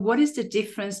What is the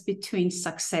difference between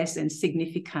success and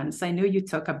significance? I know you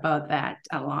talk about that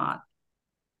a lot.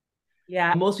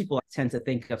 Yeah, most people tend to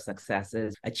think of success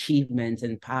as achievement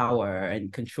and power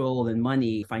and control and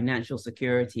money, financial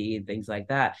security and things like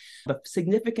that. But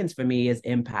significance for me is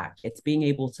impact. It's being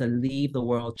able to leave the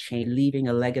world changed, leaving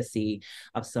a legacy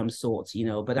of some sort,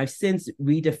 But I've since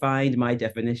redefined my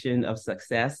definition of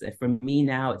success. For me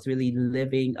now, it's really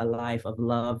living a life of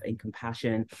love and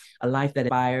compassion, a life that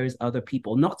inspires other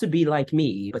people, not to be like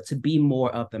me, but to be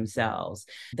more of themselves.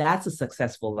 That's a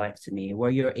successful life to me,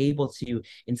 where you're able to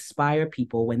inspire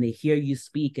people when they hear you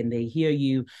speak and they hear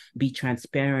you be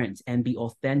transparent and be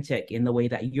authentic in the way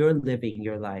that you're living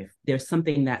your life. There's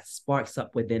something that sparks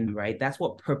up within, right? That's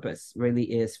what purpose really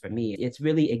is for me. It's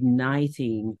really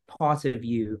igniting part of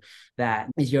you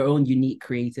that is your own unique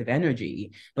creative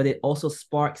energy, but it also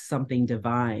sparks something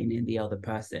divine in the other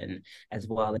person as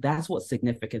well. That's what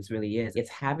significance really is.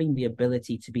 It's having the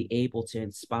ability to be able to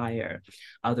inspire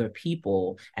other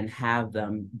people and have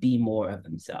them be more of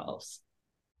themselves.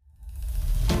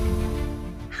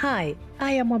 Hi,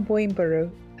 I am Aboimboro,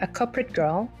 a corporate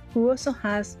girl who also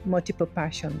has multiple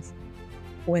passions.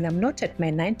 When I'm not at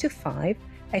my 9 to 5,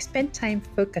 I spend time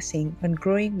focusing on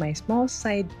growing my small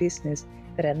side business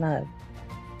that I love.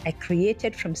 I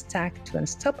created From Stack to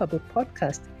Unstoppable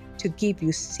podcast to give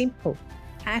you simple,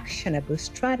 actionable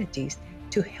strategies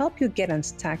to help you get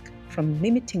unstuck from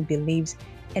limiting beliefs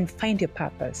and find your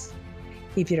purpose.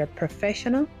 If you're a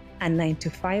professional, a 9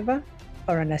 to 5er,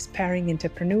 or an aspiring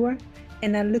entrepreneur,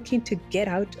 and are looking to get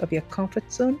out of your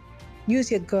comfort zone,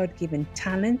 use your God-given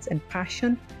talents and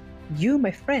passion, you, my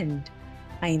friend,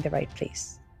 are in the right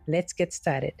place. Let's get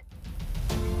started.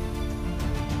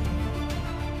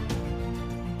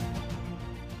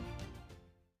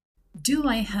 Do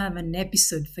I have an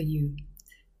episode for you?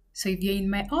 So if you're in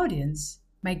my audience,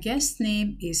 my guest's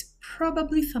name is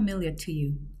probably familiar to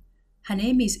you. Her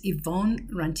name is Evon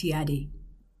Rantiade,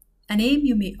 a name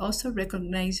you may also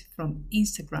recognize from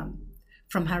Instagram,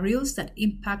 from her reels that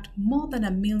impact more than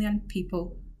 1 million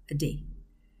people a day.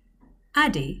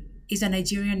 Ade is a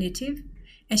Nigerian native,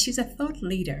 and she's a thought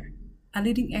leader, a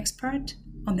leading expert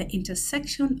on the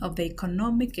intersection of the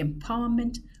economic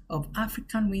empowerment of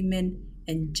African women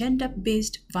and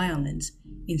gender-based violence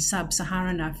in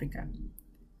sub-Saharan Africa.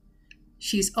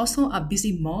 She is also a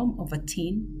busy mom of a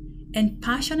teen and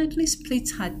passionately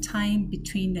splits her time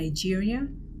between Nigeria,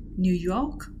 New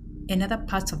York, and other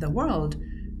parts of the world,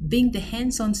 being the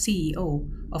hands-on CEO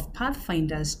of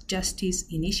Pathfinders Justice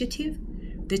Initiative,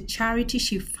 the charity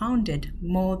she founded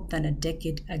more than a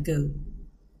decade ago.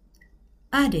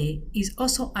 Ade is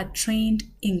also a trained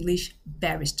English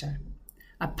barrister,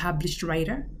 a published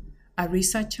writer, a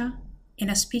researcher,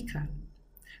 and a speaker.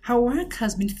 Her work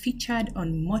has been featured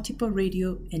on multiple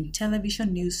radio and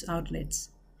television news outlets,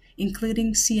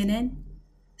 including CNN,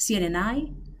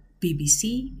 CNNI,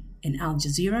 BBC, and Al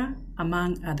Jazeera,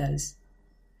 among others.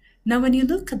 Now, when you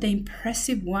look at the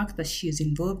impressive work that she is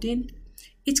involved in,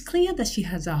 it's clear that she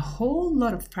has a whole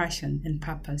lot of passion and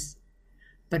purpose.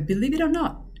 But believe it or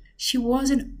not, she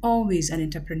wasn't always an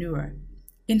entrepreneur.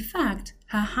 In fact,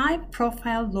 her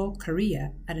high-profile law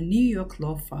career at a New York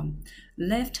law firm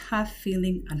left her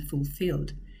feeling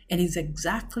unfulfilled, and is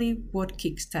exactly what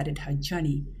kickstarted her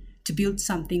journey to build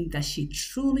something that she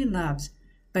truly loves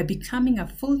by becoming a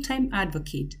full-time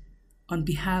advocate on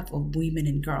behalf of women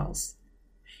and girls.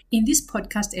 In this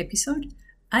podcast episode,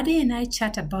 Ade and I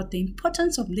chat about the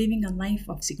importance of living a life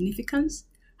of significance,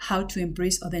 how to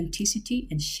embrace authenticity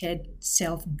and shed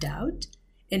self-doubt,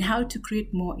 and how to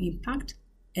create more impact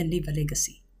and leave a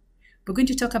legacy. We're going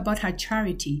to talk about her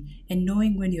charity and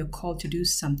knowing when you're called to do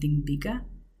something bigger,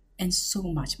 and so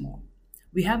much more.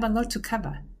 We have a lot to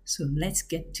cover, so let's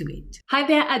get to it. Hi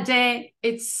there, Ade.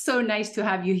 It's so nice to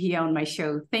have you here on my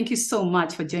show. Thank you so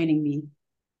much for joining me.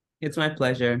 It's my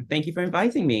pleasure. Thank you for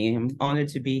inviting me. I'm honored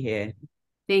to be here.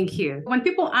 Thank you. When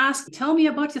people ask, tell me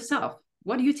about yourself,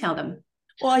 what do you tell them?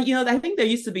 Well, I think there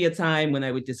used to be a time when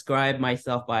I would describe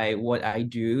myself by what I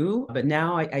do, but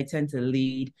now I tend to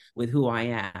lead with who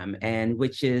I am, and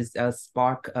which is a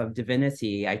spark of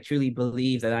divinity. I truly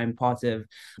believe that I'm part of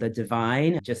the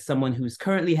divine, just someone who's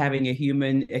currently having a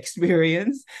human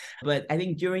experience. But I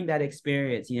think during that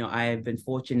experience, I have been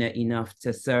fortunate enough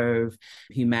to serve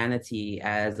humanity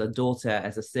as a daughter,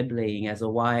 as a sibling, as a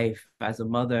wife, as a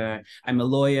mother. I'm a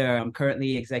lawyer. I'm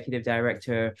currently executive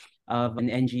director of an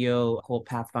NGO called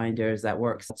Pathfinders that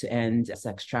works to end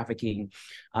sex trafficking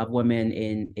of women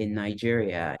in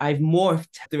Nigeria. I've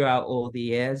morphed throughout all the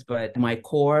years, but my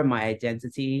core, my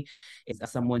identity is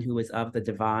someone who is of the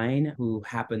divine, who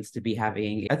happens to be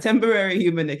having a temporary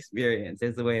human experience,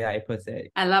 is the way I put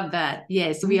it. I love that.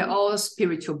 Yes, we are all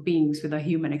spiritual beings with a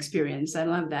human experience. I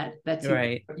love that.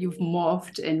 You've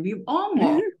morphed, and we've all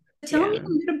morphed. Tell me a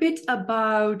little bit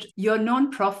about your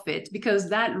nonprofit, because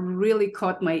that really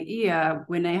caught my ear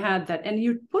when I heard that. And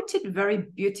you put it very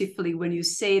beautifully when you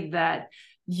say that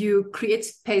you create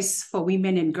space for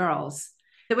women and girls.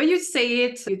 The way you say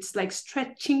it, it's like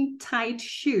stretching tight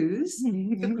shoes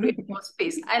to create more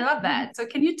space. I love that. So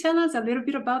can you tell us a little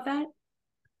bit about that?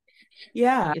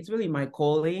 Yeah, it's really my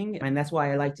calling. And that's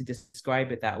why I like to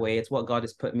describe it that way. It's what God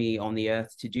has put me on the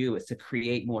earth to do, is to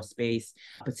create more space,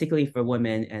 particularly for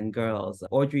women and girls.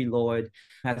 Audre Lorde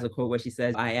has a quote where she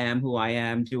says, "I am who I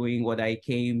am, doing what I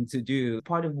came to do."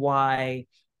 Part of why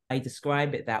I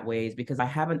describe it that way is because I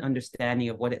have an understanding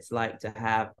of what it's like to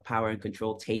have power and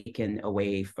control taken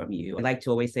away from you. I like to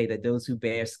always say that those who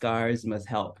bear scars must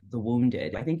help the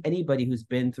wounded. I think anybody who's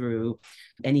been through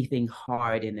anything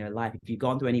hard in their life, if you've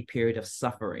gone through any period of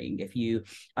suffering, if you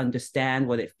understand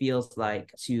what it feels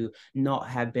like to not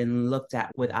have been looked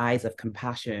at with eyes of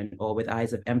compassion or with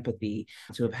eyes of empathy,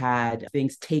 to have had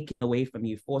things taken away from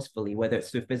you forcefully, whether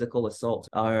it's through physical assault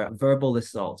or verbal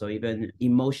assault or even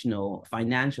emotional,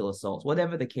 financial assault,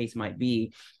 whatever the case might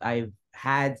be, I've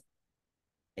had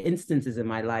instances in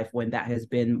my life when that has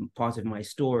been part of my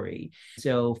story.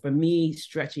 So for me,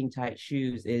 stretching tight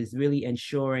shoes is really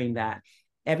ensuring that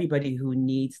everybody who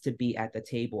needs to be at the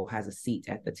table has a seat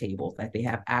at the table, that they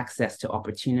have access to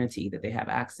opportunity, that they have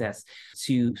access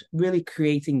to really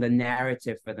creating the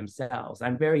narrative for themselves.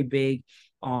 I'm very big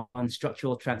on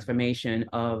structural transformation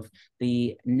of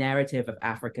the narrative of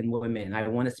African women. I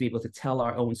want us to be able to tell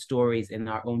our own stories in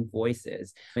our own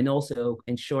voices, and also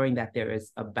ensuring that there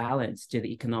is a balance to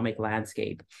the economic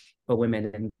landscape for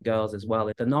women and girls as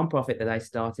well. The nonprofit that I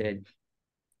started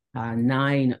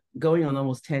going on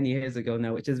almost 10 years ago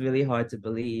now, which is really hard to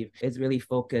believe, is really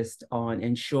focused on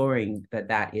ensuring that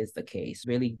that is the case,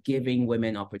 really giving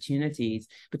women opportunities,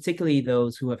 particularly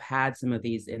those who have had some of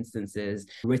these instances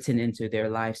written into their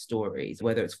life stories,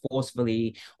 whether it's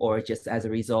forcefully or just as a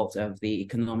result of the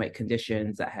economic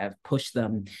conditions that have pushed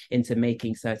them into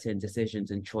making certain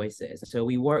decisions and choices. So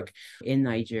we work in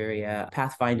Nigeria.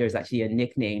 Pathfinder is actually a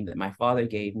nickname that my father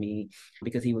gave me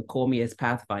because he would call me as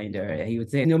Pathfinder. He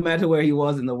would say, no matter where he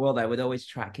was in the world, I would always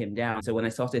track him down. So when I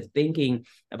started thinking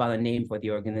about a name for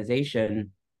the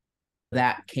organization,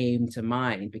 that came to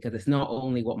mind, because it's not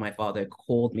only what my father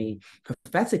called me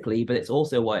prophetically, but it's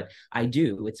also what I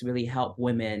do. It's really help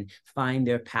women find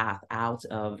their path out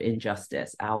of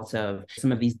injustice, out of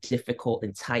some of these difficult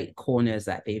and tight corners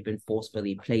that they've been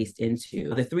forcefully placed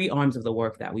into. The three arms of the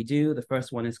work that we do, the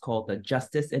first one is called the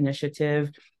Justice Initiative.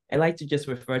 I like to just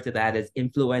refer to that as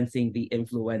influencing the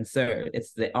influencer.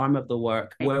 It's the arm of the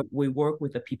work where we work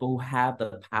with the people who have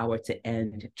the power to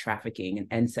end trafficking and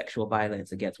end sexual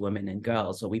violence against women and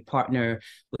girls. So we partner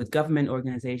with government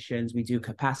organizations. We do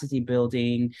capacity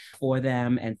building for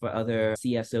them and for other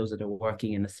CSOs that are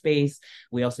working in the space.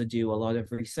 We also do a lot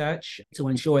of research to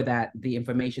ensure that the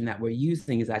information that we're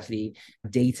using is actually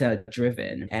data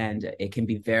driven and it can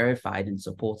be verified and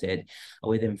supported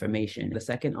with information. The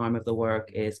second arm of the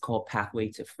work is called Pathway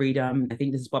to Freedom. I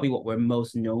think this is probably what we're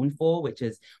most known for, which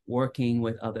is working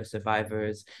with other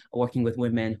survivors, working with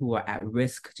women who are at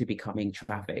risk to becoming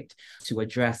trafficked, to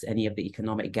address any of the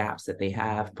economic gaps that they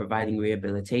have, providing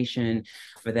rehabilitation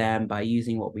for them by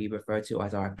using what we refer to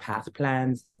as our path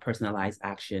plans, personalized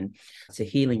action to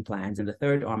healing plans. And the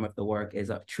third arm of the work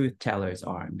is a truth tellers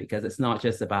arm, because it's not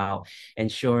just about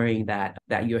ensuring that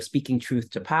you're speaking truth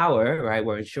to power, right?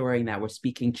 We're ensuring that we're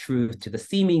speaking truth to the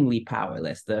seemingly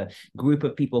powerless, the group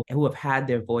of people who have had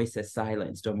their voices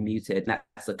silenced or muted.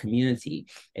 That's a community,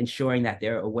 ensuring that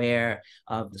they're aware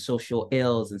of the social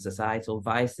ills and societal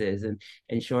vices, and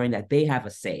ensuring that they have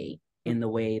a say in the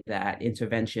way that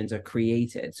interventions are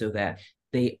created, so that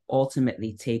they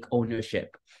ultimately take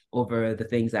ownership over the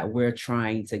things that we're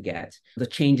trying to get, the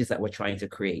changes that we're trying to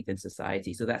create in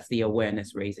society. So that's the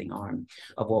awareness raising arm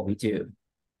of what we do.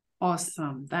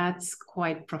 Awesome. That's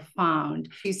quite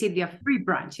profound. You said there are three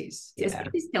branches. Yeah.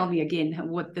 Please tell me again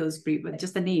what those three,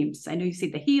 just the names. I know you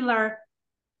said the healer.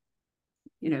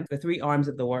 The three arms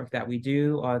of the work that we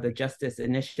do are the Justice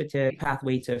Initiative,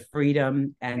 Pathway to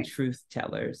Freedom, and Truth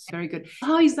Tellers. Very good.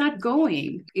 How is that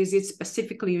going? Is it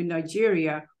specifically in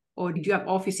Nigeria, or did you have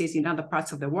offices in other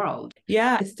parts of the world?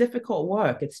 Yeah, it's difficult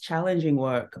work. It's challenging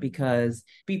work because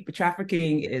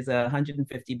trafficking is a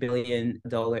 $150 billion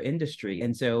industry.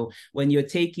 And so when you're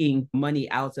taking money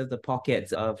out of the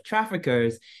pockets of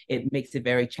traffickers, it makes it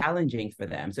very challenging for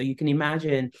them. So you can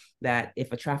imagine that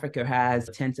if a trafficker has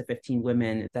 10 to 15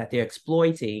 women that they're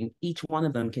exploiting, each one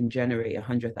of them can generate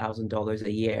 $100,000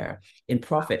 a year in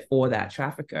profit for that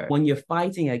trafficker. When you're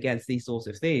fighting against these sorts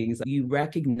of things, you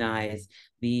recognize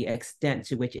the extent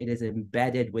to which it is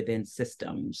embedded within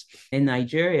systems. In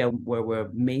Nigeria, where we're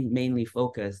mainly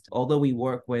focused, although we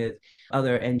work with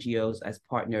other NGOs as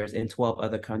partners in 12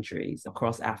 other countries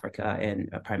across Africa and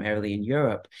primarily in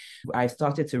Europe, I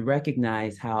started to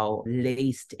recognize how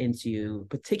laced into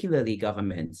particularly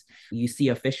governments, you see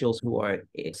officials who are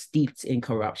steeped in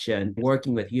corruption,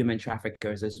 working with human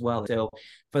traffickers as well. So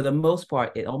for the most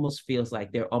part, it almost feels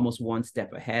like they're almost one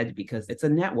step ahead because it's a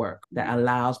network that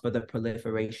allows for the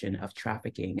proliferation of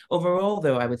trafficking. Overall,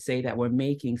 though, I would say that we're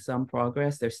making some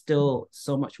progress. There's still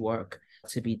so much work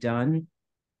to be done.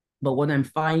 But what I'm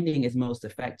finding is most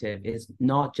effective is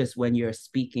not just when you're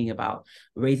speaking about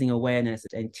raising awareness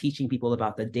and teaching people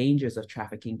about the dangers of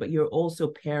trafficking, but you're also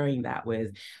pairing that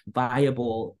with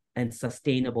viable and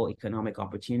sustainable economic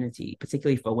opportunity,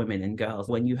 particularly for women and girls.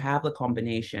 When you have the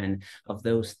combination of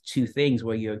those two things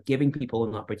where you're giving people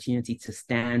an opportunity to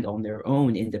stand on their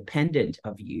own independent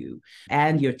of you,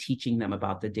 and you're teaching them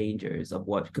about the dangers of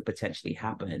what could potentially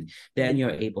happen, then you're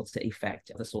able to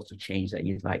effect the sorts of change that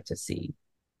you'd like to see.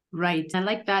 Right. I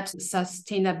like that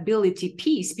sustainability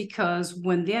piece because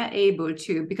when they're able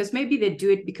to, because maybe they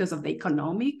do it because of the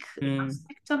economic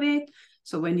aspect of it.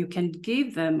 So when you can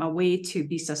give them a way to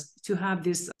have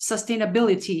this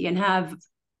sustainability and have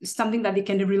something that they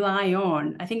can rely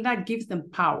on, I think that gives them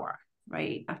power,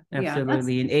 right?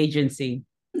 Absolutely. An agency.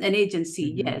 An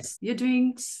agency, yes. You're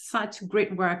doing such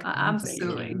great work. I'm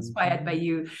so inspired by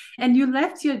you. And you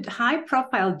left your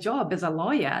high-profile job as a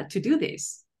lawyer to do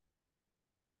this.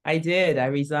 I did. I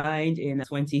resigned in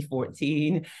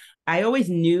 2014. I always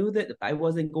knew that I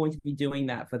wasn't going to be doing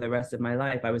that for the rest of my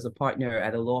life. I was a partner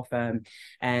at a law firm.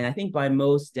 And I think by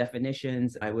most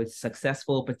definitions, I was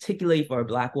successful, particularly for a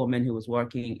Black woman who was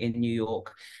working in New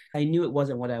York. I knew it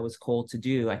wasn't what I was called to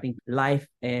do. I think life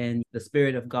and the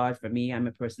spirit of God, for me, I'm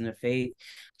a person of faith,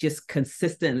 just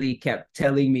consistently kept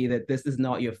telling me that this is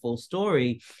not your full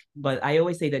story. But I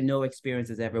always say that no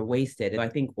experience is ever wasted. I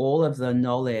think all of the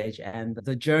knowledge and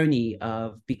the journey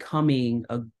of becoming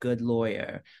a good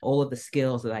lawyer, all of the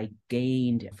skills that I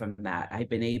gained from that, I've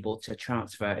been able to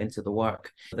transfer into the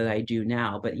work that I do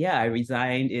now. But yeah, I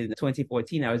resigned in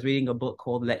 2014. I was reading a book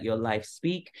called Let Your Life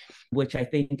Speak, which I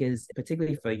think is,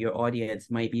 particularly for your audience,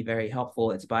 might be very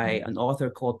helpful. It's by an author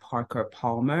called Parker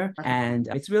Palmer. And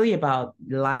it's really about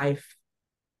life,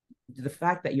 the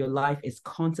fact that your life is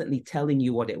constantly telling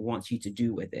you what it wants you to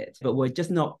do with it, but we're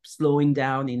just not slowing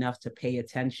down enough to pay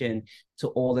attention to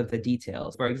all of the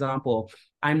details. For example,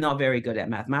 I'm not very good at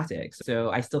mathematics, so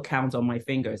I still count on my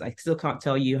fingers. I still can't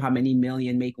tell you how many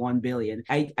million make 1 billion.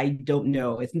 I don't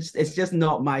know. It's just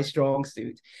not my strong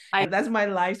suit. That's my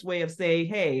life's way of saying,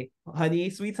 hey, honey,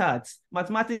 sweetheart,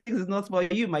 mathematics is not for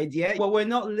you, my dear. Well, we're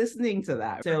not listening to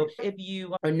that. So if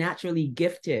you are naturally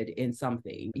gifted in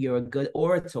something, you're a good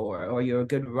orator or you're a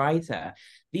good writer,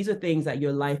 these are things that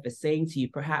your life is saying to you.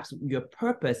 Perhaps your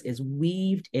purpose is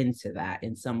weaved into that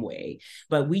in some way,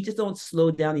 but we just don't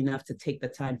slow down enough to take the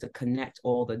time to connect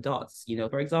all the dots. You know,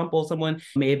 for example, someone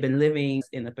may have been living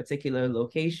in a particular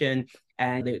location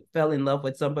and they fell in love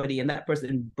with somebody and that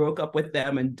person broke up with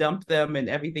them and dumped them and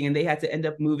everything, and they had to end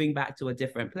up moving back to a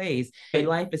different place. Your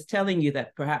life is telling you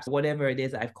that perhaps whatever it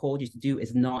is I've called you to do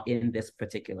is not in this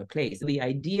particular place. The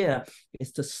idea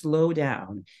is to slow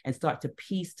down and start to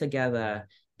piece together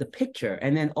the picture,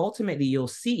 and then ultimately you'll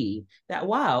see that,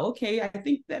 wow, okay, I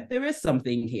think that there is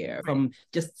something here, from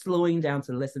just slowing down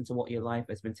to listen to what your life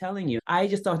has been telling you. I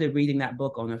just started reading that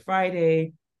book on a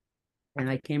Friday, and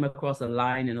I came across a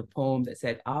line in a poem that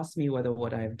said, ask me whether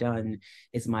what I've done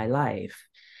is my life.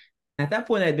 At that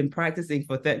point, I'd been practicing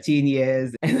for 13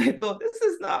 years, and I thought, this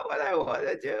is not what I want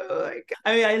to do.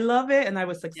 I love it, and I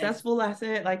was successful at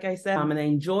it, like I said, and I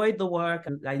enjoyed the work,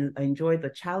 and I enjoyed the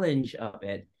challenge of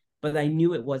it. But I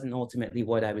knew it wasn't ultimately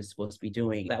what I was supposed to be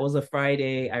doing. That was a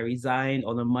Friday. I resigned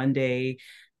on a Monday.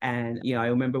 And, I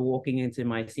remember walking into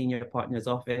my senior partner's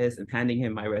office and handing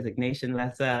him my resignation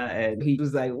letter. And he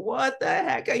was like, "What the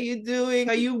heck are you doing?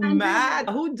 Are you mad?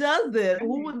 Who does this?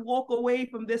 Who would walk away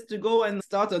from this to go and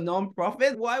start a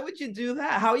nonprofit? Why would you do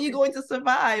that? How are you going to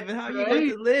survive? And how are you going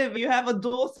to live? You have a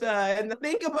daughter and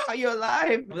think about your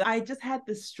life." I just had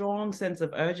this strong sense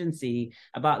of urgency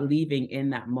about leaving in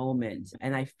that moment.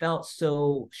 And I felt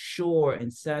so sure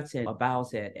and certain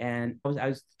about it. And I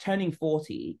was turning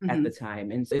 40 at the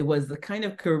time. And it was the kind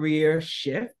of career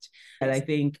shift that I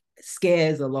think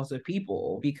scares a lot of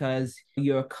people, because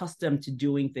you're accustomed to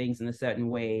doing things in a certain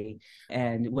way.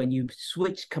 And when you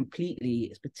switch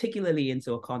completely, particularly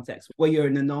into a context where you're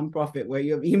in a nonprofit, where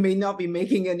you may not be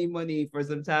making any money for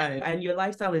some time, and your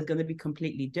lifestyle is going to be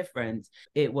completely different,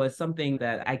 it was something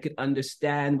that I could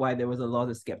understand why there was a lot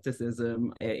of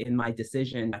skepticism in my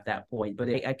decision at that point. But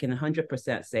I can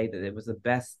 100% say that it was the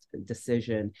best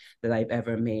decision that I've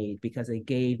ever made, because it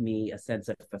gave me a sense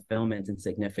of fulfillment and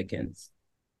significance.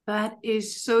 That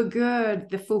is so good.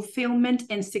 The fulfillment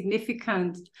and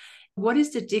significance. What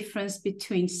is the difference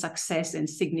between success and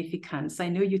significance? I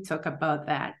know you talk about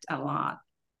that a lot.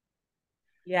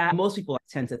 Yeah, most people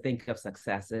tend to think of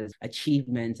success as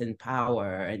achievement and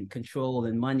power and control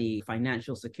and money,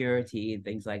 financial security and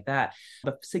things like that.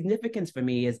 But significance for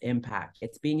me is impact.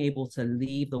 It's being able to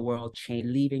leave the world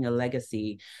leaving a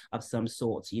legacy of some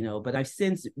sort, But I've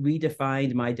since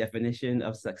redefined my definition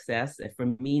of success. And for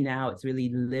me now, it's really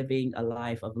living a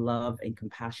life of love and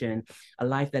compassion, a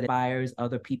life that inspires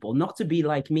other people, not to be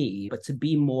like me, but to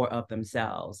be more of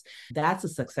themselves. That's a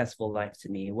successful life to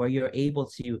me, where you're able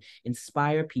to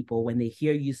inspire people when they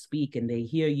hear you speak and they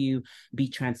hear you be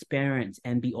transparent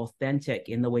and be authentic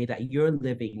in the way that you're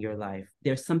living your life.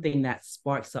 There's something that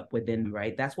sparks up within,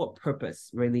 right? That's what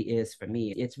purpose really is for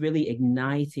me. It's really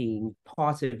igniting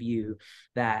part of you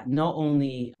that not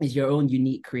only is your own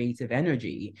unique creative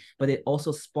energy, but it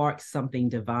also sparks something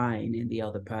divine in the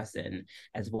other person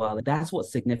as well. That's what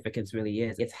significance really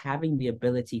is. It's having the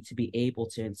ability to be able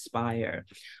to inspire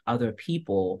other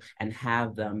people and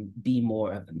have them be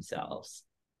more of themselves.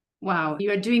 Wow, you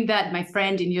are doing that, my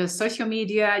friend, in your social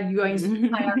media. You are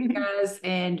inspiring us,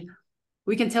 and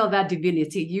we can tell that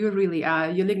divinity. You really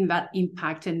are. You're leaving that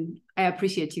impact, and I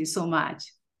appreciate you so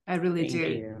much. I really do.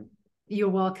 Thank you. You're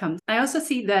welcome. I also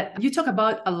see that you talk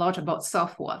about a lot about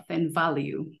self-worth and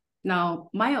value.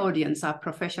 Now, my audience are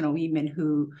professional women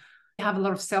who have a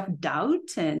lot of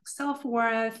self-doubt and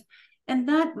self-worth, and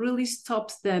that really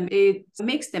stops them. It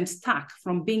makes them stuck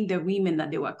from being the women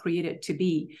that they were created to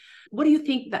be. What do you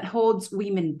think that holds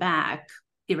women back,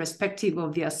 irrespective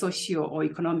of their socio or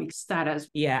economic status?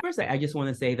 Yeah, first, I just want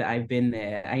to say that I've been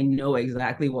there. I know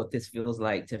exactly what this feels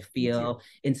like, to feel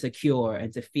insecure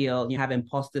and to feel you have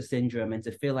imposter syndrome and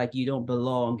to feel like you don't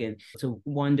belong, and to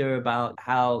wonder about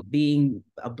how being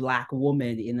a Black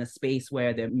woman in a space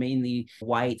where they're mainly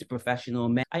white professional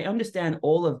men. I understand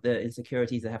all of the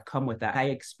insecurities that have come with that. I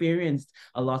experienced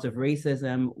a lot of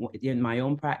racism in my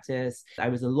own practice. I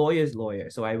was a lawyer's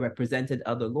lawyer, so I represented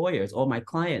other lawyers. All my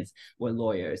clients were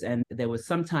lawyers, and there was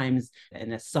sometimes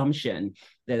an assumption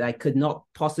that I could not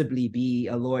possibly be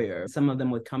a lawyer. Some of them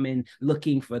would come in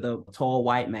looking for the tall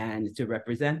white man to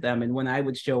represent them, and when I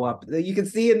would show up, you could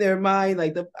see in their mind,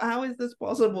 like, how is this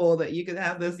possible that you could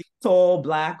have this tall,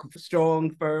 Black,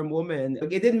 strong, firm woman?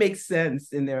 It didn't make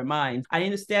sense in their minds. I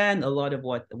understand a lot of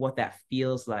what that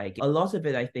feels like. A lot of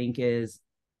it, I think, is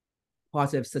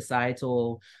part of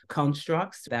societal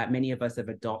constructs that many of us have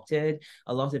adopted.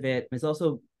 A lot of it is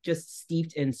also just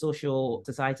steeped in societal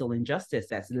injustice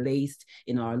that's laced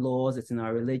in our laws, it's in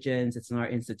our religions, it's in our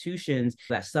institutions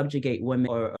that subjugate women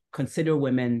or consider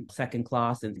women second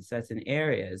class in certain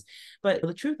areas. But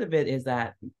the truth of it is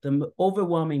that the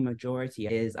overwhelming majority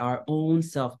is our own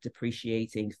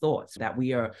self-depreciating thoughts that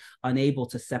we are unable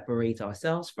to separate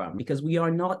ourselves from, because we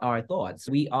are not our thoughts.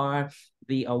 We are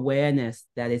the awareness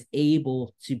that is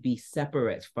able to be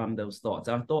separate from those thoughts.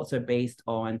 Our thoughts are based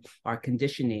on our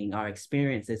conditioning, our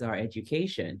experiences, our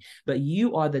education, but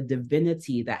you are the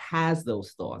divinity that has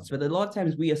those thoughts. But a lot of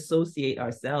times we associate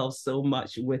ourselves so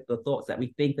much with the thoughts that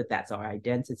we think that that's our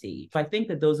identity. So I think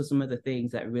that those are some of the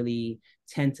things that really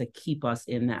tend to keep us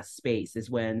in that space, is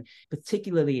when,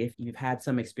 particularly if you've had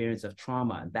some experience of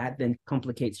trauma, that then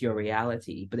complicates your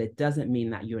reality, but it doesn't mean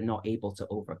that you're not able to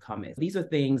overcome it. These are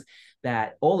things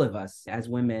that all of us as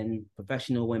women,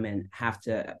 professional women, have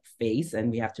to face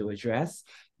and we have to address,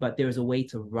 but there's a way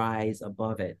to rise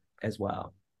above it as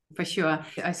well. For sure.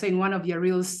 I saw in one of your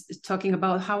reels talking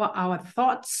about how our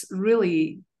thoughts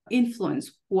really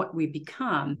influence what we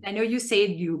become. I know you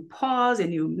said you pause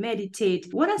and you meditate.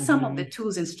 What are some of the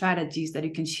tools and strategies that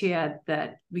you can share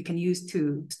that we can use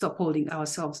to stop holding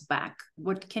ourselves back?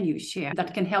 What can you share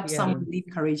that can help someone live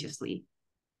courageously?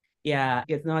 Yeah,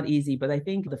 it's not easy, but I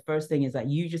think the first thing is that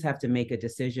you just have to make a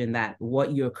decision that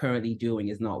what you're currently doing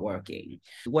is not working.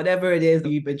 Whatever it is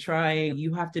you've been trying,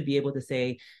 you have to be able to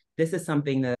say, this is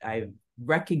something that I've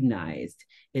recognized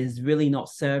is really not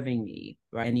serving me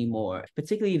right anymore,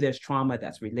 particularly if there's trauma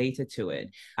that's related to it.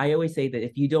 I always say that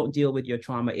if you don't deal with your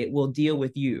trauma, it will deal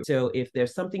with you. So if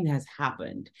there's something that has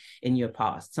happened in your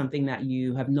past, something that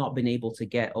you have not been able to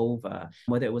get over,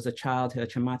 whether it was a childhood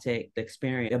traumatic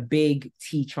experience, a big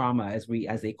T trauma as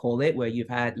they call it, where you've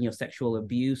had sexual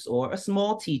abuse, or a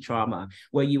small T trauma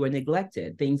where you were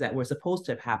neglected, things that were supposed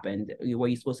to have happened, where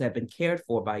you're supposed to have been cared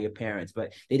for by your parents,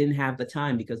 but they didn't have the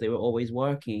time because they were always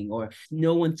working, or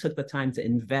no one took the time to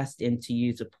invest into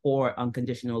you, to pour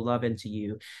unconditional love into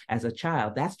you as a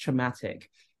child. That's traumatic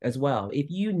as well. If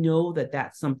you know that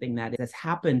that's something that has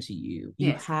happened to you,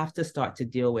 you have to start to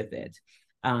deal with it.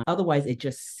 Otherwise, it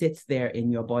just sits there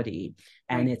in your body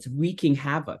and it's wreaking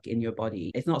havoc in your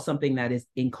body. It's not something that is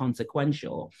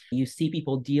inconsequential. You see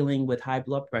people dealing with high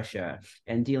blood pressure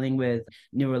and dealing with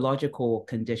neurological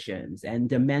conditions and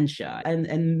dementia,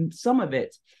 and some of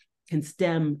it can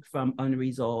stem from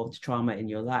unresolved trauma in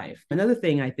your life. Another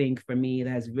thing I think for me that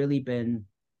has really been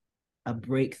a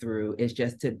breakthrough is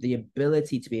just the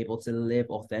ability to be able to live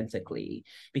authentically,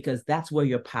 because that's where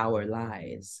your power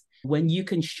lies. When you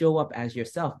can show up as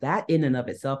yourself, that in and of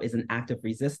itself is an act of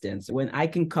resistance. When I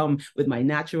can come with my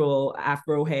natural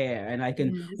Afro hair and I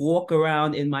can walk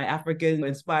around in my African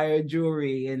inspired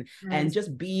jewelry and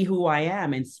just be who I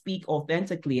am and speak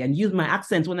authentically and use my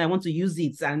accents when I want to use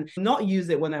it and not use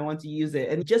it when I want to use it,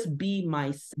 and just be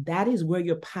that is where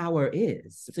your power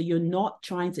is. So you're not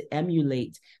trying to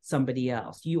emulate somebody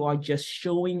else. You are just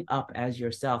showing up as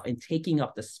yourself and taking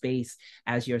up the space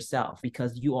as yourself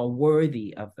because you are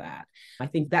worthy of that. I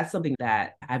think that's something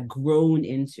that I've grown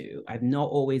into. I've not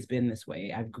always been this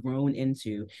way. I've grown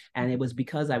into, and it was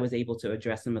because I was able to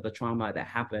address some of the trauma that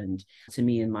happened to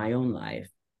me in my own life.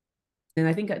 And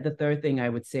I think the third thing I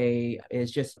would say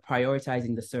is just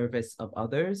prioritizing the service of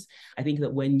others. I think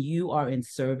that when you are in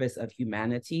service of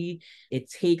humanity, it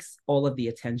takes all of the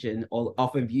attention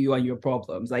off of you and your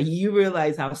problems. Like, you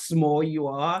realize how small you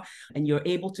are, and you're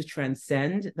able to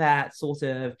transcend that sort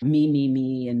of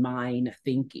me, and mine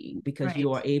thinking, because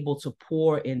you are able to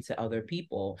pour into other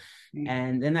people.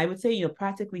 And then I would say,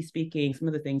 practically speaking, some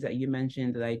of the things that you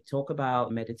mentioned that I talk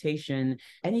about, meditation,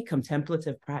 any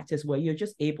contemplative practice where you're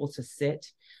just able to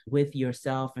sit with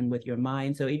yourself and with your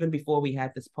mind. So even before we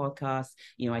had this podcast,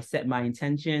 I set my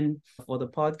intention for the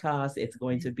podcast. It's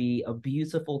going to be a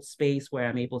beautiful space where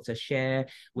I'm able to share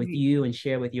with you and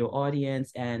share with your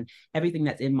audience, and everything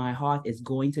that's in my heart is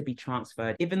going to be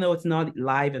transferred. Even though it's not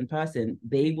live in person,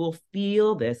 they will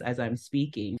feel this as I'm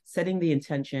speaking. Setting the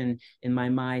intention in my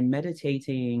mind,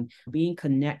 meditating, being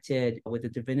connected with the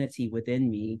divinity within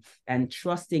me, and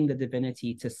trusting the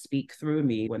divinity to speak through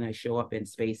me when I show up in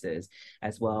spaces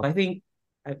as well. I think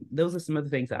those are some of the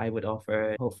things that I would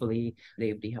offer. Hopefully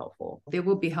they would be helpful. They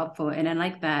will be helpful. And I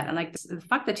like that. I like the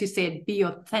fact that you said be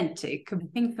authentic. I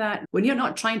think that when you're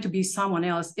not trying to be someone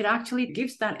else, it actually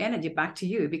gives that energy back to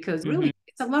you, because really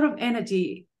it's a lot of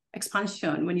energy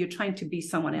expansion when you're trying to be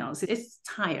someone else. It's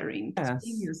tiring. Just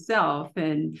being yourself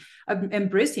and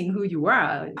embracing who you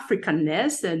are,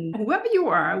 Africanness, and whoever you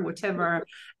are, whatever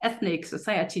ethnic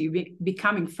society you be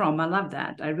coming from. I love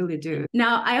that. I really do.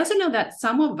 Now, I also know that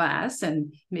some of us,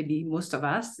 and maybe most of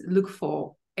us, look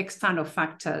for external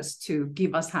factors to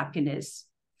give us happiness.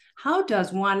 How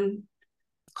does one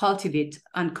cultivate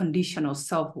unconditional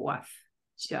self-worth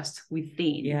just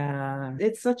within? Yeah,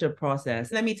 it's such a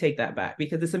process. Let me take that back,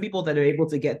 because there's some people that are able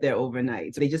to get there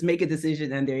overnight. So they just make a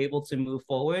decision and they're able to move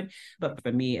forward. But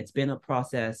for me, it's been a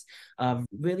process of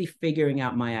really figuring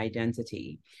out my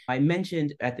identity. I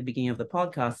mentioned at the beginning of the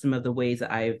podcast some of the ways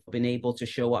that I've been able to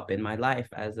show up in my life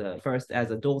first as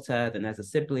a daughter, then as a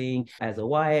sibling, as a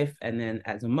wife, and then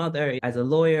as a mother, as a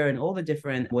lawyer, and all the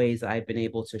different ways I've been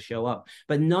able to show up.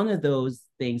 But none of those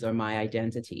things are my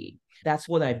identity. That's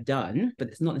what I've done, but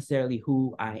it's not necessarily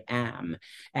who I am.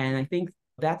 And I think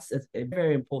that's a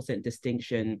very important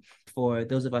distinction for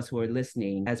those of us who are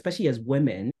listening, especially as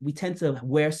women. We tend to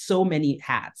wear so many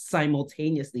hats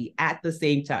simultaneously at the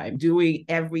same time, doing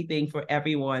everything for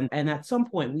everyone. And at some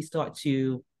point, we start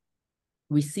to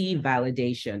receive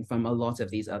validation from a lot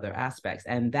of these other aspects.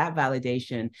 And that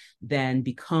validation then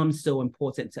becomes so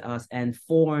important to us and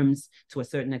forms, to a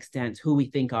certain extent, who we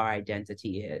think our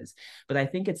identity is. But I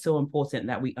think it's so important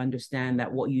that we understand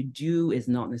that what you do is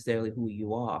not necessarily who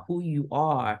you are. Who you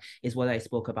are is what I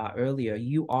spoke about earlier.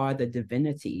 You are the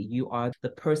divinity. You are the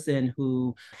person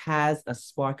who has a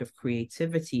spark of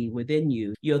creativity within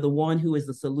you. You're the one who is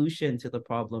the solution to the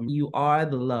problem. You are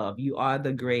the love. You are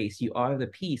the grace. You are the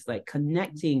peace. Like,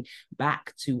 connecting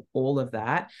back to all of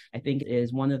that, I think,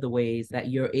 is one of the ways that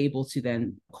you're able to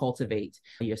then cultivate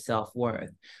your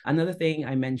self-worth. Another thing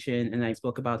I mentioned, and I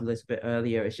spoke about a little bit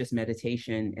earlier, is just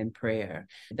meditation and prayer.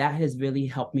 That has really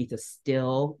helped me to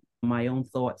still my own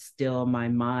thoughts, still my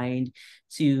mind,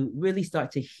 to really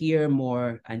start to hear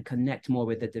more and connect more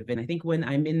with the divine. I think when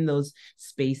I'm in those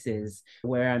spaces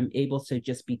where I'm able to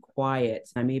just be quiet,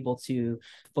 I'm able to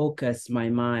focus my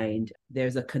mind,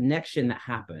 there's a connection that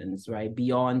happens, right,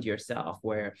 beyond yourself,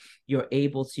 where you're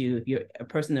able to, if you're a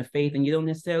person of faith, and you don't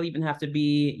necessarily even have to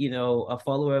be, a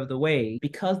follower of the way,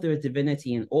 because there's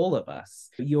divinity in all of us,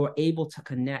 you're able to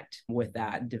connect with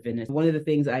that divinity. One of the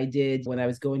things I did when I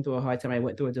was going through a hard time, I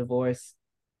went through a divorce.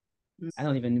 I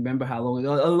don't even remember how long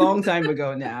ago, a long time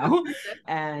ago now.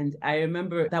 And I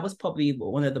remember that was probably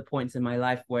one of the points in my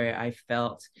life where I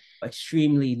felt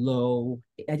extremely low.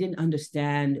 I didn't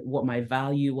understand what my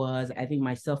value was. I think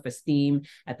my self-esteem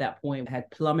at that point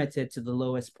had plummeted to the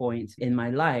lowest point in my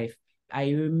life.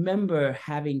 I remember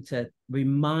having to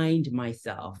remind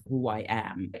myself who I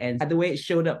am. And the way it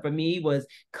showed up for me was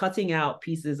cutting out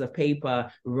pieces of paper,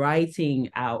 writing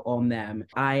out on them,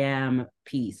 I am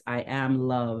peace, I am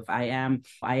love, I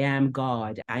am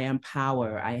God, I am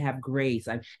power, I have grace,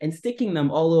 and sticking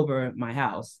them all over my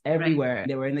house, everywhere. Right.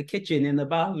 They were in the kitchen, in the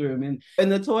bathroom, and in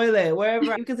the toilet,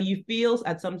 wherever, because you feel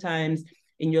at sometimes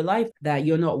in your life that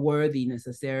you're not worthy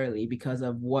necessarily because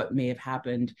of what may have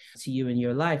happened to you in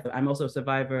your life. I'm also a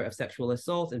survivor of sexual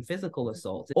assault and physical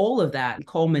assault. All of that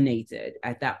culminated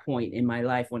at that point in my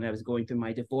life when I was going through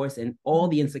my divorce, and all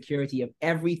the insecurity of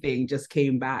everything just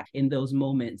came back in those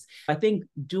moments. I think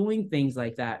doing things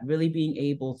like that, really being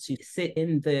able to sit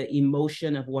in the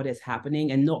emotion of what is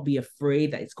happening and not be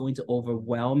afraid that it's going to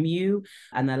overwhelm you,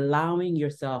 and allowing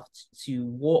yourself to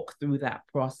walk through that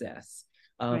process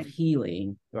of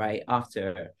healing, right,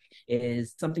 after,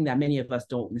 is something that many of us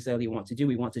don't necessarily want to do.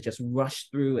 We want to just rush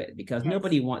through it because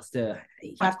nobody wants to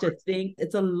have to think.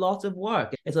 It's a lot of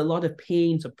work. It's a lot of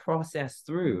pain to process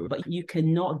through, but you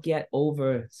cannot get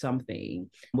over something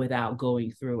without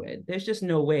going through it. There's just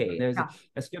no way. There's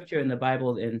a scripture in the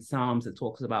Bible in Psalms that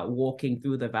talks about walking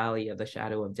through the valley of the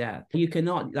shadow of death. You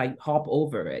cannot hop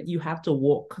over it. You have to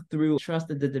walk through, trust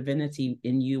that the divinity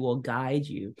in you will guide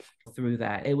you through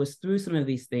that. It was through some of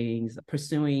these things,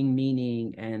 pursuing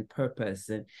meaning and purpose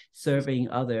and serving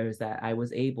others, that I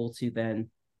was able to then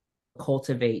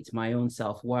cultivate my own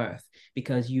self-worth,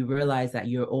 because you realize that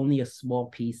you're only a small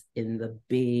piece in the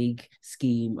big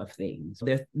scheme of things.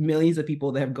 There's millions of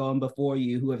people that have gone before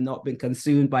you who have not been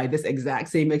consumed by this exact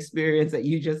same experience that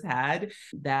you just had.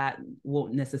 That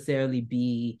won't necessarily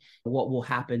be what will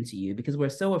happen to you, because we're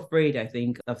so afraid, I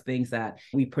think, of things that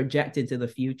we project into the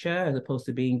future as opposed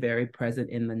to being very present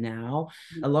in the now.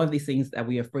 A lot of these things that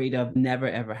we're afraid of never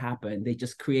ever happen. They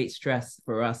just create stress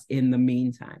for us in the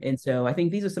meantime. And so I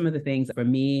think these are some of the things that for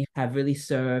me have really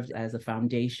served as a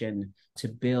foundation to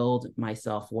build my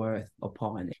self-worth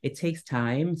upon. It takes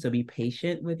time, so be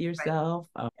patient with yourself,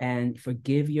 and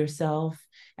forgive yourself,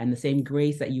 and the same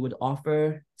grace that you would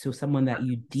offer to someone that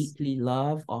you deeply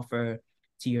love, offer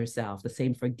to yourself. The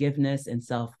same forgiveness and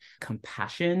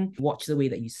self-compassion. Watch the way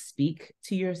that you speak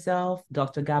to yourself.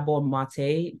 Dr. Gabor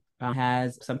Mate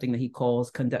has something that he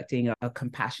calls conducting a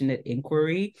compassionate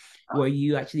inquiry, where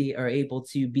you actually are able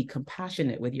to be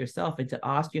compassionate with yourself and to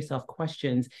ask yourself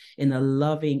questions in a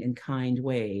loving and kind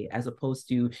way, as opposed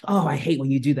to, oh, I hate when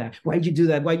you do that. Why'd you do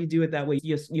that? Why'd you do it that way?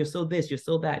 You're so this, you're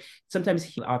so that.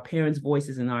 Sometimes our parents'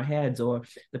 voices in our heads, or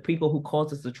the people who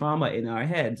caused us the trauma in our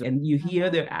heads, and you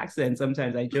hear their accent.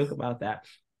 Sometimes I joke about that,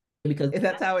 because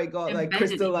that's how it got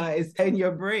crystallized in your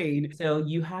brain. So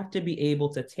you have to be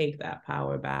able to take that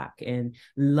power back and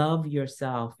love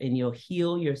yourself, and you'll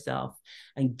heal yourself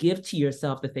and give to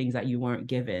yourself the things that you weren't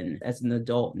given as an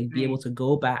adult, and be able to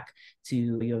go back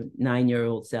to your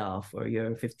 9-year-old self or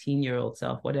your 15-year-old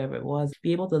self, whatever it was,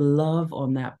 be able to love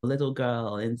on that little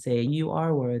girl and say, you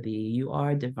are worthy, you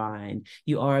are divine,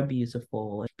 you are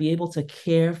beautiful. Be able to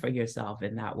care for yourself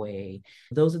in that way.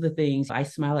 Those are the things. I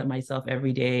smile at myself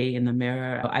every day in the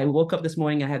mirror. I woke up this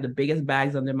morning, I had the biggest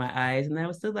bags under my eyes, and I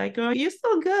was still like, girl, you're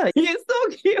so good. You're so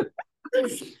cute.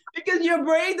 Because your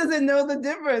brain doesn't know the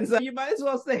difference. You might as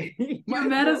well say. You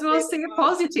might as well say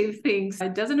positive things.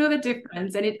 It doesn't know the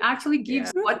difference, and it actually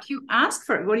gives what you ask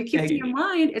for. What you keep in your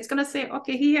mind, it's gonna say,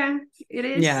 okay, here it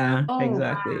is. Yeah,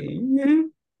 exactly. Wow.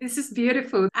 This is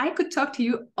beautiful. I could talk to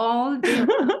you all day.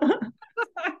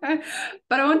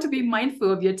 But I want to be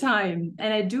mindful of your time.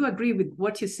 And I do agree with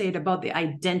what you said about the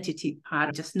identity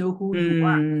part. Just know who you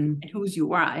are and whose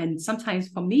you are. And sometimes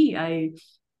for me, I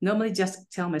normally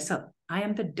just tell myself, I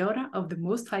am the daughter of the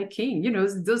Most High King. You know,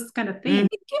 those kind of things.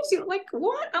 It gives you like,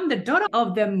 what? I'm the daughter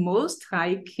of the Most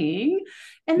High King.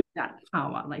 And that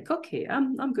power, like, okay,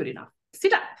 I'm good enough.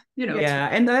 Sit up, you know. Yeah,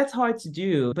 and that's hard to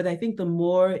do. But I think the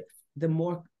more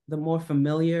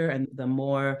familiar and the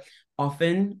more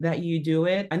often that you do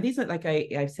it. And these are, like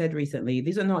I've said recently,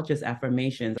 these are not just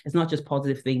affirmations. It's not just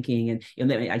positive thinking and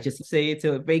I just say it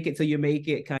till make it till you make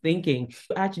it kind of thinking.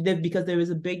 Actually, because there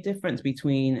is a big difference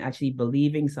between actually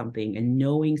believing something and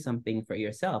knowing something for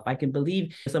yourself. I can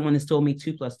believe someone has told me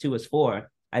 2 + 2 is 4.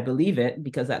 I believe it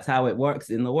because that's how it works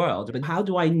in the world. But how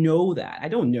do I know that? I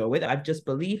don't know it. I've just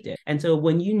believed it. And so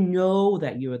when you know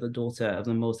that you're the daughter of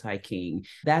the Most High King,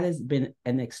 that has been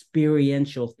an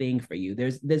experiential thing for you.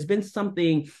 There's been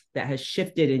something that has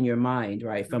shifted in your mind,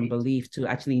 right? From belief to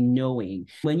actually knowing.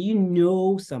 When you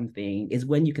know something is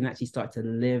when you can actually start to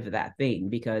live that thing,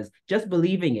 because just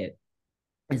believing it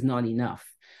is not enough.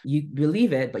 You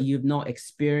believe it, but you've not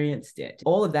experienced it.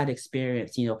 All of that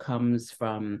experience, comes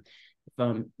from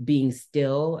being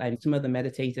still, and some of the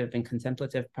meditative and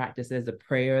contemplative practices, the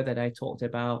prayer that I talked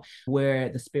about, where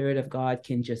the Spirit of God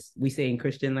can just, we say in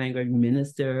Christian language,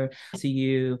 minister to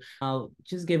you. I'll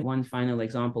just give one final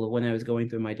example of when I was going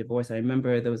through my divorce. I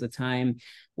remember there was a time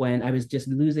when I was just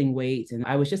losing weight and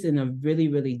I was just in a really,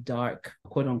 really dark,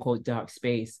 quote unquote, dark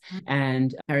space.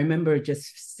 And I remember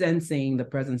just sensing the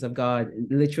presence of God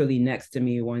literally next to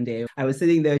me one day. I was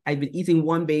sitting there, I'd been eating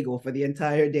one bagel for the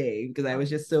entire day because I was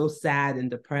just so sad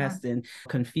and depressed and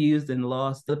confused and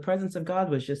lost. The presence of God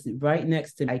was just right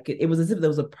next to me. It was as if there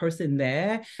was a person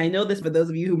there. I know this, for those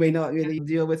of you who may not really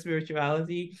deal with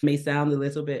spirituality, may sound a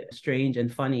little bit strange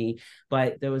and funny,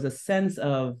 but there was a sense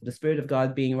of the Spirit of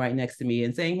God being right next to me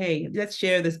and saying, hey, let's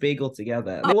share this bagel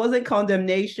together. It wasn't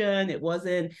condemnation. It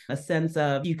wasn't a sense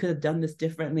of you could have done this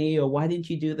differently or why didn't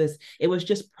you do this? It was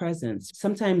just presence.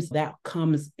 Sometimes that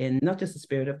comes in not just the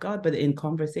Spirit of God, but in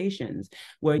conversations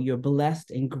where you're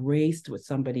blessed and graced with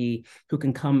somebody who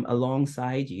can come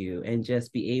alongside you and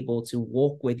just be able to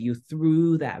walk with you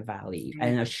through that valley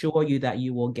and assure you that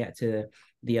you will get to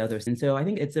the others. And so I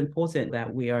think it's important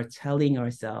that we are telling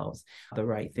ourselves the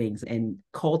right things and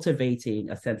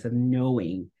cultivating a sense of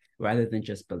knowing rather than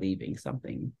just believing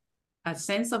something. A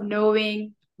sense of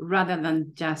knowing rather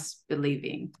than just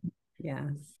believing.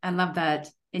 Yes. I love that.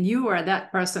 And you are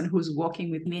that person who's walking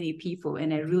with many people,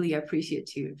 and I really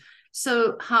appreciate you.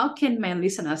 So how can my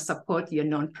listeners support your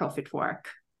nonprofit work?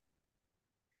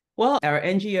 Well, our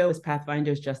NGO is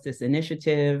Pathfinders Justice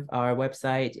Initiative. Our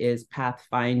website is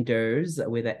Pathfinders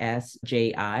with a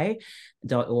SJI.org.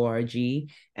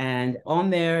 And on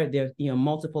there are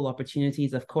multiple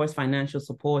opportunities. Of course, financial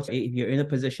support, if you're in a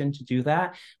position to do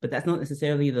that, but that's not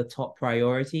necessarily the top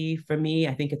priority for me.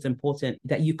 I think it's important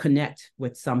that you connect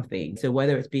with something. So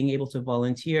whether it's being able to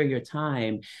volunteer your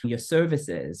time, your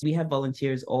services, we have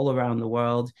volunteers all around the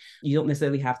world. You don't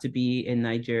necessarily have to be in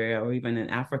Nigeria or even in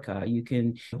Africa. You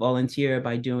can volunteer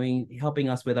by helping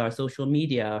us with our social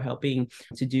media, or helping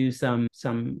to do some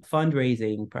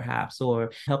fundraising perhaps,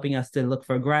 or helping us to look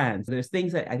for grants. There's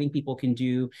things that I think people can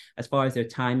do as far as their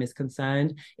time is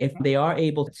concerned. If they are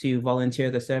able to volunteer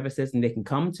the services and they can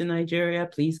come to Nigeria,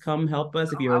 please come help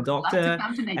us. If you're a doctor, I'd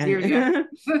love to come to Nigeria.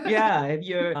 yeah, if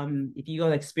you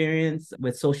got experience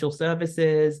with social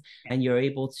services and you're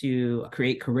able to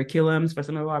create curriculums for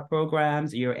some of our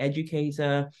programs, you're an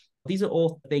educator, these are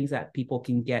all things that people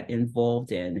can get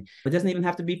involved in. It doesn't even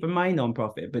have to be for my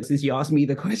nonprofit, but since you asked me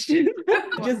the question,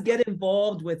 just get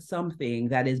involved with something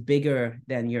that is bigger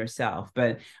than yourself.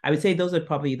 But I would say those are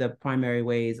probably the primary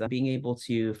ways of being able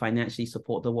to financially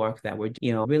support the work that we're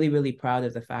doing. Really, really proud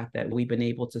of the fact that we've been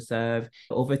able to serve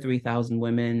over 3,000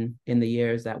 women in the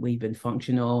years that we've been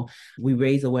functional. We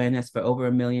raise awareness for over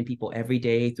 1 million people every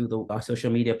day through our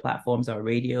social media platforms, our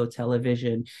radio,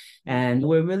 television. And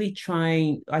we're really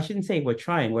trying, I shouldn't say we're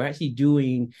trying, we're actually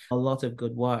doing a lot of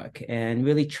good work and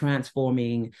really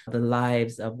transforming the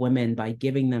lives of women by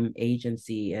giving them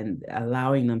agency and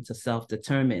allowing them to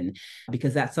self-determine,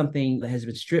 because that's something that has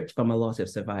been stripped from a lot of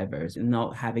survivors, and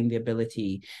not having the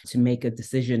ability to make a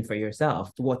decision for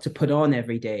yourself, what to put on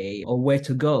every day or where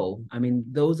to go. I mean,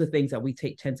 those are things that we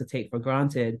tend to take for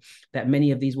granted, that many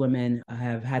of these women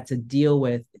have had to deal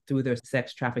with through their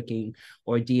sex trafficking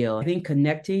ordeal. I think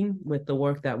connecting with the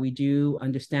work that we do,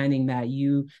 understanding that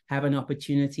you have an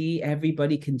opportunity,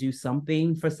 everybody can do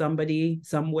something for somebody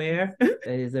somewhere,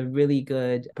 is a really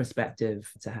good perspective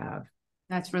to have.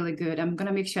 That's really good. I'm going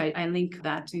to make sure I link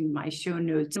that in my show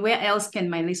notes. Where else can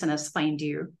my listeners find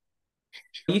you?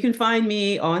 You can find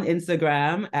me on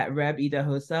Instagram at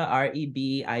Rebidahosa,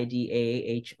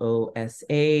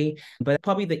 Rebidahosa. But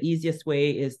probably the easiest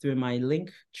way is through my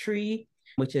link tree,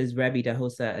 which is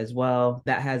Rebidahosa as well.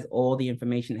 That has all the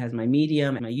information. It has my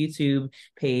Medium, my YouTube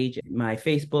page, my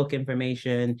Facebook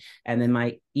information, and then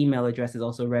my email address is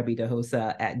also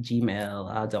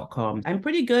rebidahosa@gmail.com. I'm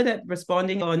pretty good at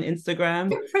responding on Instagram.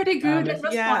 You're pretty good at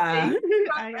responding. Yeah,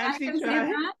 I actually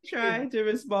try to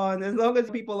respond, as long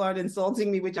as people aren't insulting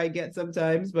me, which I get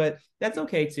sometimes, but that's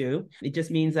okay too. It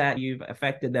just means that you've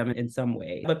affected them in some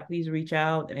way. But please reach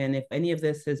out. And if any of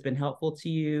this has been helpful to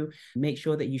you, make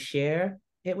sure that you share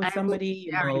it with somebody,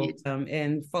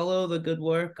 and follow the good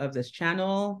work of this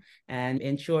channel and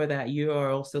ensure that you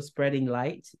are also spreading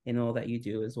light in all that you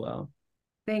do as well.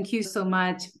 Thank you so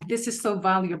much. This is so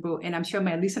valuable, and I'm sure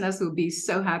my listeners will be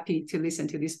so happy to listen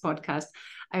to this podcast.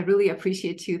 I really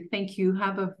appreciate you. Thank you.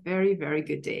 Have a very, very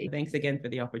good day. Thanks again for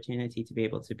the opportunity to be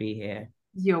able to be here.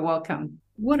 You're welcome.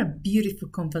 What a beautiful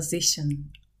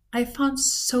conversation. I found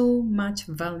so much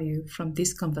value from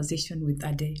this conversation with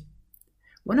Ade.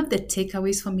 One of the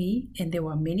takeaways for me, and there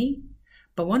were many,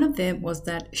 but one of them was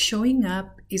that showing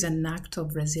up is an act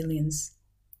of resilience.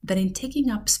 That in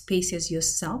taking up spaces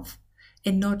yourself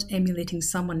and not emulating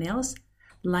someone else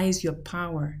lies your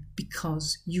power,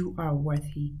 because you are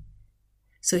worthy.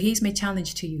 So here's my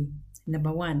challenge to you.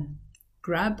 Number 1,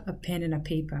 grab a pen and a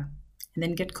paper and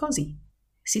then get cozy.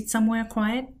 Sit somewhere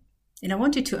quiet, and I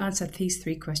want you to answer these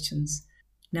 3 questions.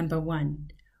 Number 1,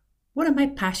 what am I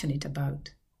passionate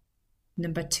about?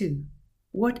 Number 2,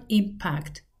 what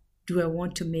impact do I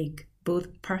want to make,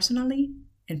 both personally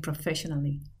and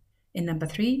professionally? And number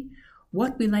 3,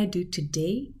 what will I do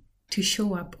today to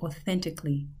show up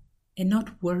authentically and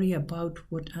not worry about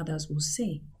what others will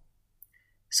say?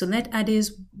 So let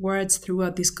Ade's words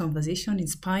throughout this conversation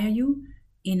inspire you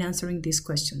in answering these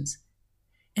questions.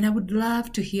 And I would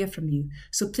love to hear from you.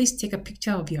 So please take a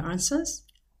picture of your answers,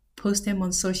 post them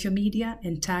on social media,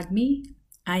 and tag me.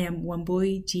 I am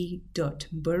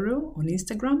wamboig.borough on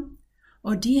Instagram,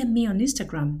 or DM me on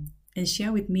Instagram and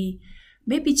share with me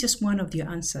maybe just one of your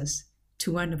answers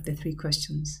to one of the 3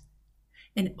 questions.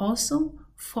 And also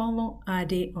follow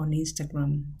Ade on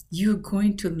Instagram. You're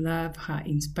going to love her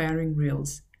inspiring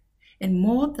reels. And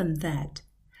more than that,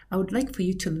 I would like for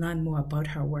you to learn more about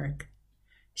her work.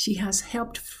 She has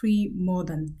helped free more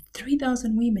than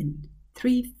 3,000 women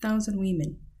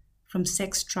from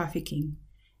sex trafficking,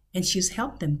 and she's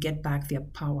helped them get back their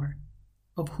power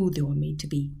of who they were made to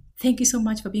be. Thank you so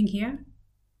much for being here.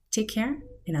 Take care,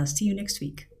 and I'll see you next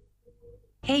week.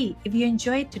 Hey, if you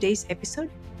enjoyed today's episode,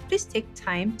 please take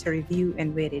time to review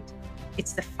and rate it.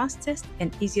 It's the fastest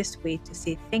and easiest way to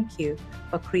say thank you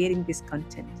for creating this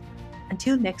content.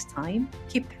 Until next time,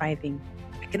 keep thriving.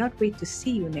 I cannot wait to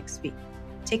see you next week.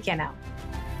 Take care now.